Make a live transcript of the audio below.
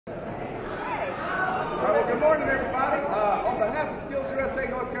morning, everybody. On behalf of SkillsUSA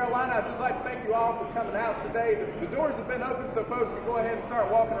North Carolina, I'd just like to thank you all for coming out today. The doors have been open so folks can go ahead and start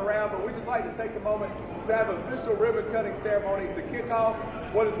walking around, but we'd just like to take a moment to have an official ribbon cutting ceremony to kick off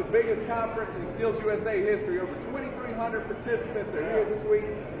what is the biggest conference in SkillsUSA history. Over 2,300 participants are here this week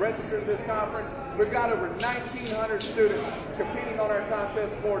registered to this conference. We've got over 1,900 students competing on our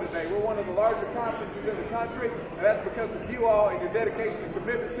contest floor today. We're one of the larger conferences in the country, and that's because of you all and your dedication and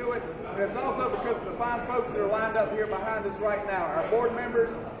commitment to it. And it's also because of the fine folks that are lined up here behind us right now, our board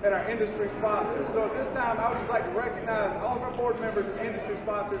members and our industry sponsors. So at this time, I would just like to recognize all of our board members and industry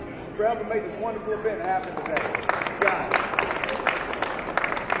sponsors for helping make this wonderful event happen today. You got it.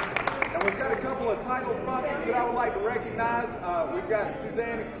 And we've got a couple of title sponsors that I would like to recognize. We've got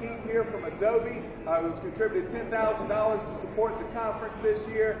Suzanne and Keith here from Adobe, who's contributed $10,000 to support the conference this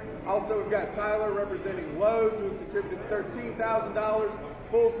year. Also, we've got Tyler representing Lowe's, who's contributed $13,000.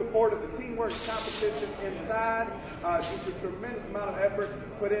 Full support of the teamwork competition inside. Just a tremendous amount of effort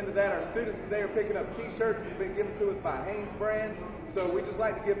put into that. Our students today are picking up t-shirts that have been given to us by Hanes Brands. So we just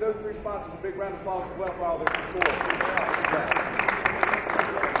like to give those three sponsors a big round of applause as well for all their support.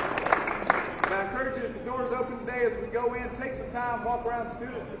 I encourage you, as the doors open today, as we go in, take some time, walk around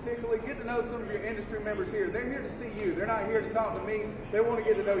students particularly, get to know some of your industry members here. They're here to see you. They're not here to talk to me. They want to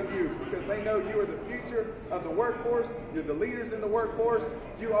get to know you because they know you are the future of the workforce. You're the leaders in the workforce.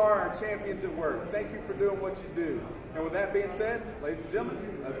 You are our champions at work. Thank you for doing what you do. And with that being said, ladies and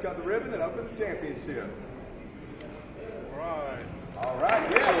gentlemen, let's cut the ribbon and open the championships. All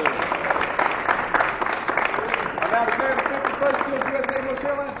right, yeah. Now declare the 51st SkillsUSA North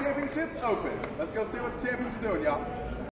Carolina Championships open. Let's go see what the champions are doing, y'all.